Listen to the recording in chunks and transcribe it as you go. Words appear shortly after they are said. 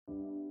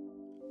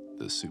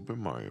The Super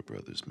Mario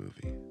Bros.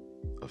 Movie,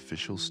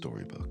 official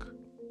storybook.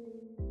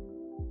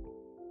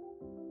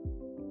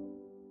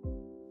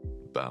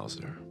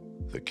 Bowser,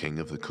 the king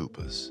of the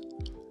Koopas.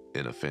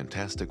 In a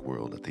fantastic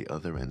world at the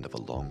other end of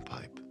a long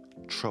pipe,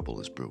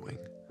 trouble is brewing.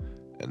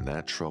 And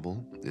that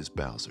trouble is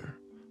Bowser,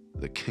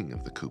 the king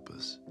of the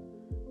Koopas.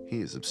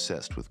 He is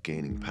obsessed with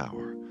gaining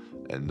power,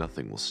 and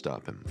nothing will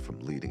stop him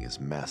from leading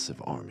his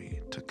massive army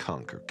to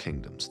conquer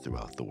kingdoms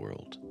throughout the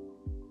world.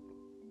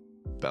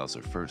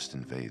 Bowser first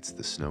invades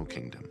the Snow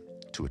Kingdom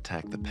to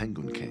attack the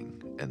Penguin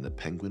King and the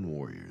Penguin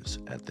Warriors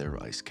at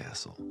their ice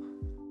castle.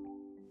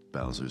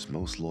 Bowser's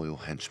most loyal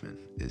henchman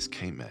is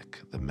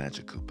Kamek, the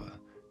Magic Koopa.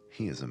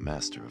 He is a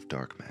master of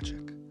dark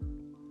magic.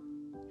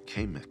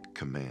 Kamek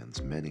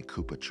commands many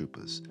Koopa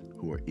Troopas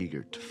who are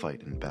eager to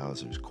fight in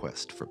Bowser's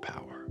quest for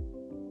power.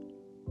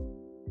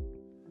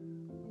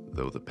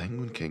 Though the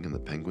Penguin King and the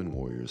Penguin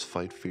Warriors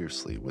fight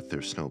fiercely with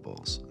their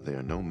snowballs, they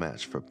are no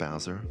match for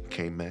Bowser,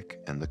 Kamek,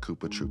 and the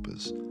Koopa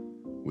Troopas.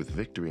 With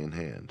victory in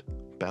hand,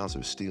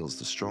 Bowser steals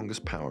the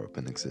strongest power-up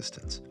in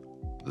existence,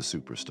 the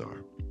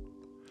Superstar.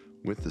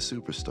 With the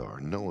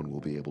Superstar, no one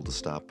will be able to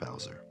stop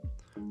Bowser,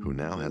 who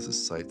now has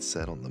his sights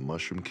set on the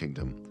Mushroom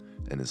Kingdom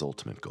and his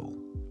ultimate goal,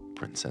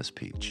 Princess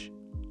Peach.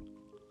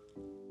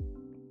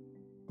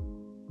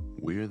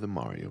 We're the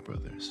Mario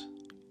Brothers.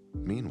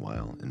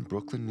 Meanwhile, in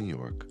Brooklyn, New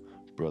York,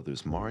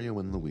 brothers Mario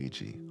and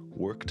Luigi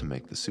work to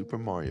make the Super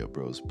Mario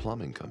Bros.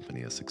 Plumbing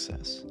Company a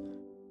success.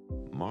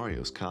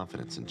 Mario's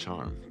confidence and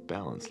charm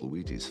balance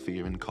Luigi's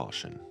fear and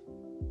caution.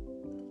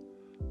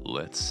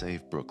 Let's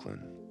save Brooklyn.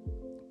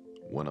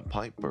 When a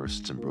pipe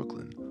bursts in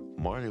Brooklyn,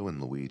 Mario and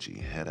Luigi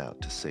head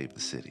out to save the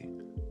city.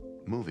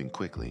 Moving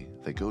quickly,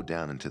 they go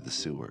down into the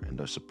sewer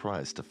and are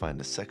surprised to find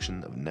a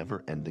section of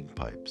never-ending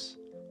pipes.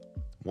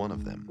 One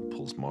of them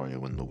pulls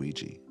Mario and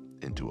Luigi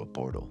into a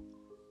portal.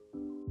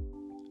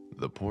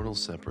 The portal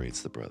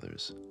separates the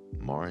brothers.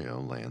 Mario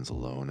lands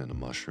alone in a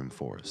mushroom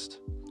forest.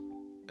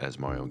 As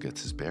Mario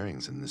gets his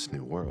bearings in this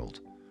new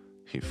world,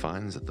 he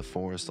finds that the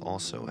forest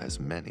also has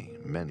many,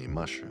 many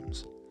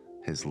mushrooms,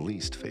 his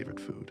least favorite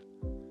food.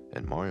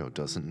 And Mario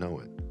doesn't know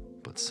it,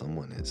 but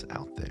someone is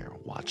out there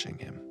watching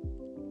him.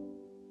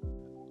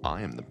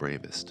 I am the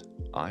bravest.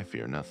 I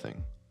fear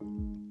nothing.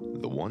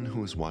 The one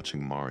who is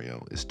watching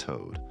Mario is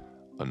Toad,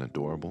 an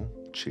adorable,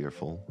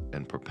 cheerful,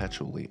 and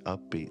perpetually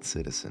upbeat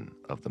citizen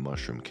of the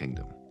Mushroom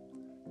Kingdom.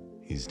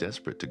 He's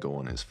desperate to go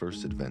on his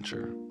first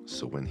adventure,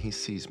 so when he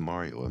sees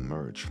Mario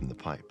emerge from the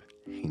pipe,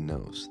 he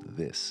knows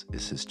this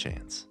is his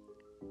chance.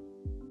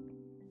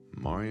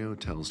 Mario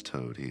tells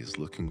Toad he is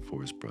looking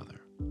for his brother.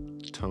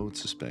 Toad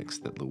suspects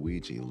that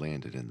Luigi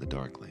landed in the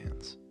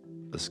Darklands,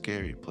 a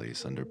scary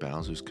place under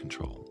Bowser's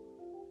control.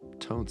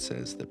 Toad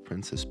says that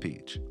Princess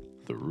Peach,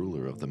 the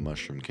ruler of the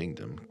Mushroom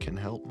Kingdom, can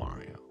help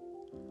Mario.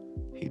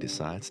 He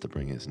decides to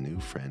bring his new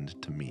friend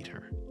to meet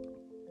her.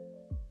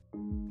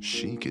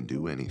 She can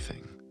do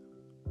anything.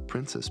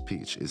 Princess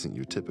Peach isn't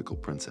your typical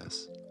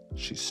princess.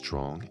 She's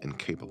strong and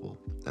capable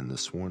and the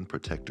sworn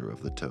protector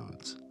of the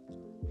Toads.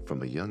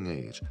 From a young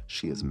age,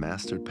 she has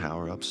mastered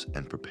power-ups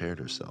and prepared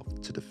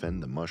herself to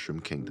defend the Mushroom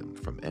Kingdom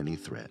from any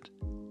threat,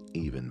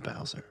 even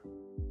Bowser.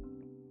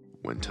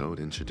 When Toad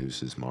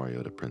introduces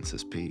Mario to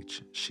Princess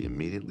Peach, she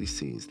immediately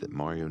sees that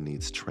Mario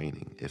needs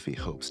training if he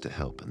hopes to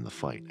help in the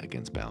fight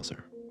against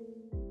Bowser.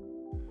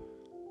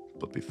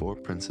 But before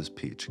Princess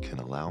Peach can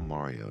allow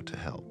Mario to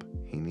help,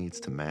 he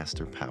needs to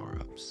master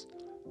power-ups.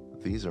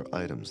 These are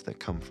items that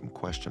come from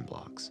question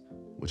blocks,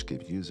 which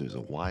give users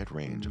a wide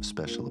range of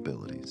special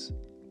abilities.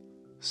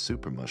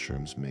 Super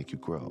mushrooms make you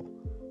grow,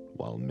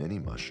 while mini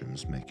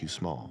mushrooms make you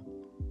small.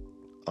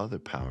 Other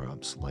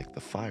power-ups like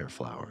the Fire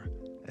Flower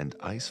and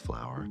Ice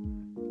Flower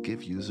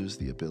give users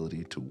the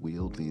ability to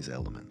wield these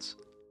elements.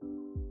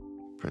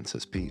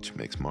 Princess Peach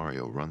makes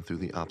Mario run through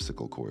the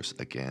obstacle course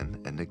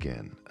again and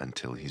again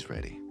until he's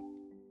ready.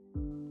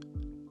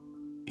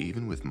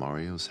 Even with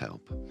Mario's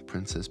help,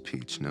 Princess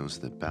Peach knows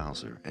that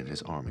Bowser and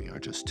his army are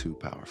just too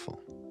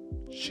powerful.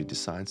 She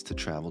decides to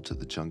travel to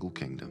the Jungle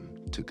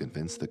Kingdom to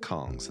convince the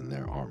Kongs and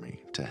their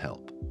army to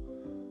help.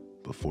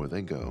 Before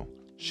they go,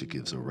 she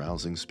gives a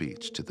rousing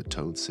speech to the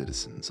Toad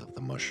citizens of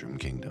the Mushroom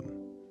Kingdom.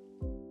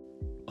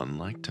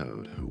 Unlike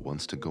Toad, who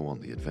wants to go on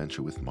the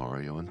adventure with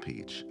Mario and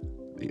Peach,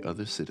 the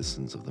other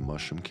citizens of the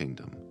Mushroom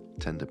Kingdom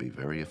tend to be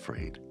very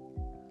afraid.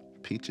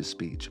 Peach's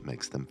speech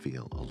makes them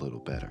feel a little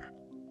better,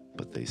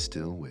 but they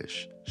still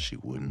wish she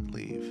wouldn't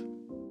leave.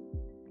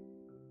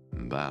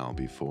 Bow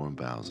before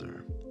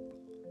Bowser.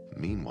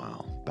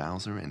 Meanwhile,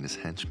 Bowser and his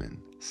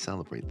henchmen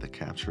celebrate the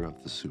capture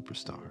of the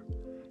Superstar.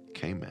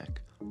 Kamek,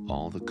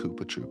 all the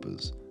Koopa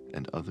Troopas,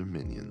 and other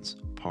minions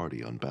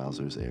party on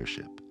Bowser's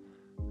airship.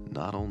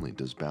 Not only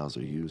does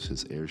Bowser use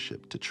his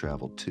airship to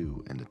travel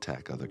to and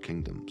attack other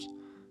kingdoms,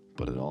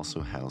 but it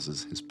also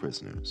houses his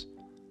prisoners,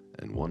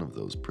 and one of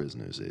those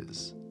prisoners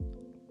is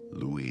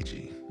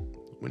Luigi.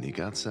 When he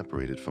got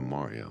separated from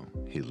Mario,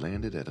 he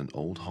landed at an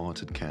old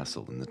haunted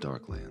castle in the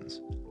Darklands.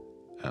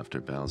 After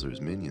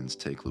Bowser's minions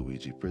take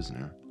Luigi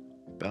prisoner,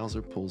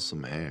 Bowser pulls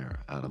some hair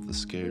out of the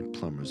scared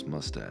plumber's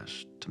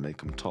mustache to make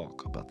him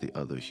talk about the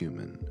other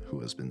human who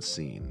has been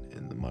seen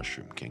in the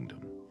Mushroom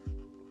Kingdom.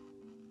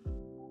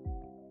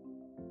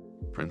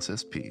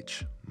 Princess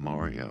Peach,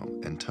 Mario,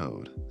 and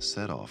Toad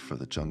set off for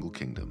the Jungle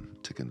Kingdom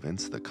to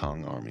convince the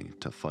Kong army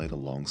to fight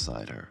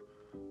alongside her.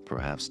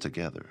 Perhaps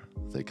together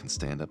they can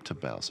stand up to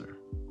Bowser.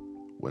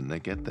 When they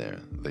get there,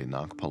 they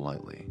knock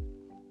politely,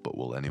 but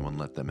will anyone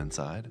let them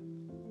inside?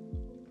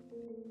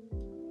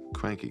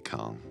 Cranky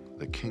Kong,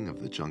 the king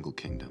of the Jungle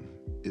Kingdom,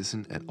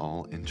 isn't at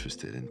all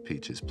interested in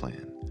Peach's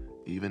plan,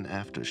 even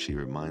after she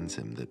reminds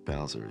him that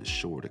Bowser is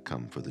sure to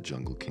come for the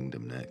Jungle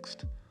Kingdom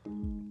next.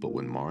 But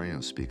when Mario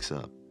speaks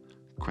up,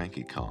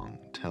 Cranky Kong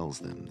tells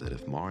them that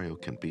if Mario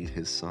can beat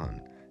his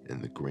son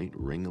in the Great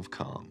Ring of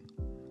Kong,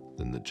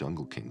 then the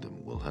Jungle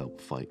Kingdom will help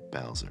fight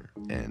Bowser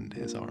and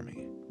his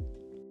army.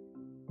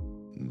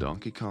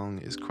 Donkey Kong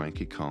is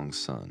Cranky Kong's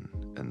son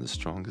and the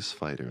strongest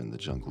fighter in the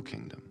Jungle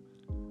Kingdom.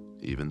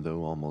 Even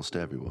though almost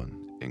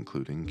everyone,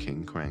 including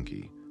King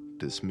Cranky,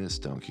 dismiss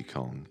Donkey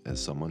Kong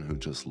as someone who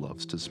just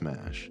loves to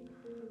smash,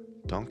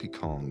 Donkey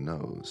Kong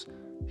knows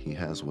he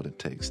has what it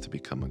takes to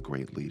become a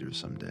great leader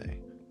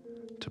someday.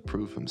 To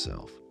prove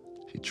himself,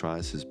 he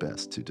tries his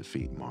best to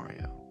defeat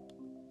Mario.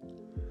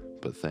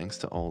 But thanks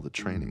to all the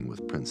training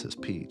with Princess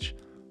Peach,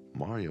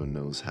 Mario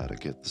knows how to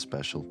get the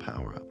special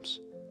power-ups.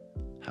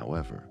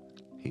 However,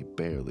 he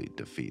barely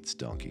defeats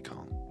Donkey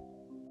Kong.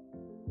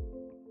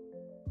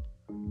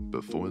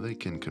 Before they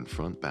can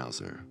confront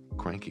Bowser,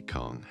 Cranky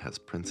Kong has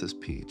Princess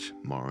Peach,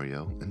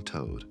 Mario, and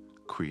Toad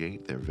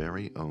create their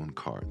very own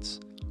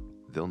carts.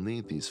 They'll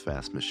need these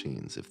fast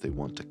machines if they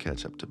want to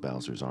catch up to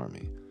Bowser's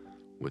army,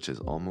 which has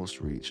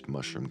almost reached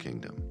Mushroom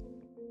Kingdom.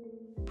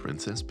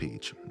 Princess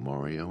Peach,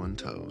 Mario, and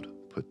Toad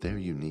put their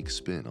unique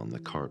spin on the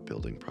cart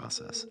building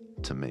process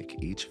to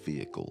make each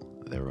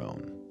vehicle their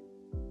own.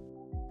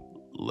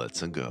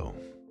 Let's go.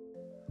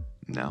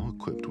 Now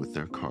equipped with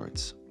their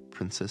carts,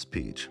 Princess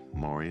Peach,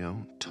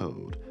 Mario,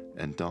 Toad,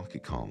 and Donkey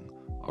Kong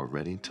are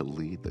ready to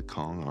lead the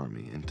Kong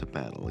army into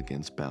battle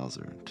against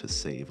Bowser to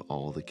save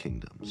all the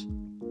kingdoms.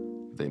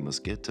 They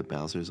must get to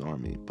Bowser's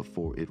army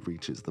before it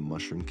reaches the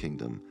Mushroom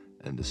Kingdom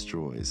and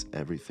destroys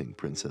everything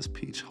Princess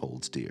Peach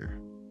holds dear.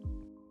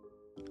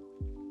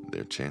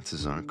 Their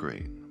chances aren't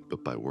great,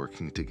 but by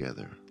working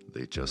together,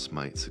 they just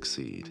might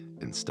succeed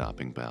in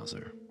stopping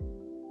Bowser.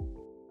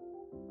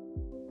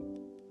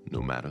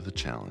 No matter the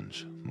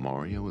challenge,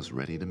 Mario is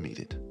ready to meet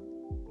it.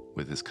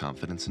 With his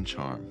confidence and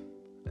charm,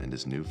 and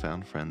his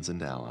newfound friends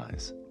and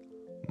allies,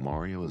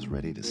 Mario is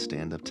ready to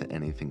stand up to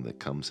anything that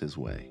comes his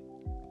way,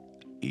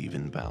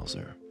 even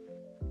Bowser.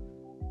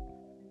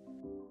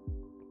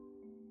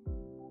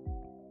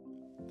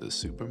 The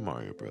Super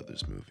Mario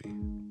Bros. Movie,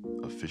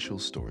 official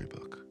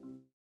storybook.